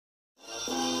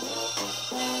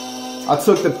I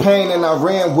took the pain and I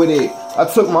ran with it. I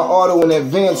took my auto and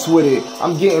advanced with it.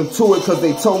 I'm getting to it cause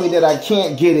they told me that I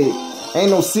can't get it.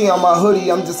 Ain't no C on my hoodie,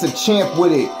 I'm just a champ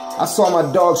with it. I saw my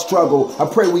dog struggle, I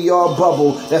pray we all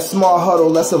bubble. That small huddle,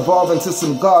 let's evolve into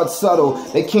some God subtle.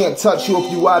 They can't touch you if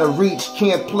you out of reach.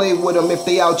 Can't play with them if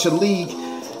they out your league.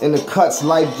 And the cuts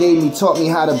life gave me taught me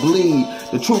how to bleed.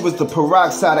 The truth is the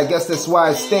peroxide, I guess that's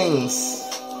why it stings.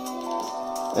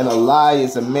 And a lie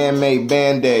is a man-made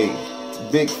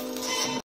band-aid. Big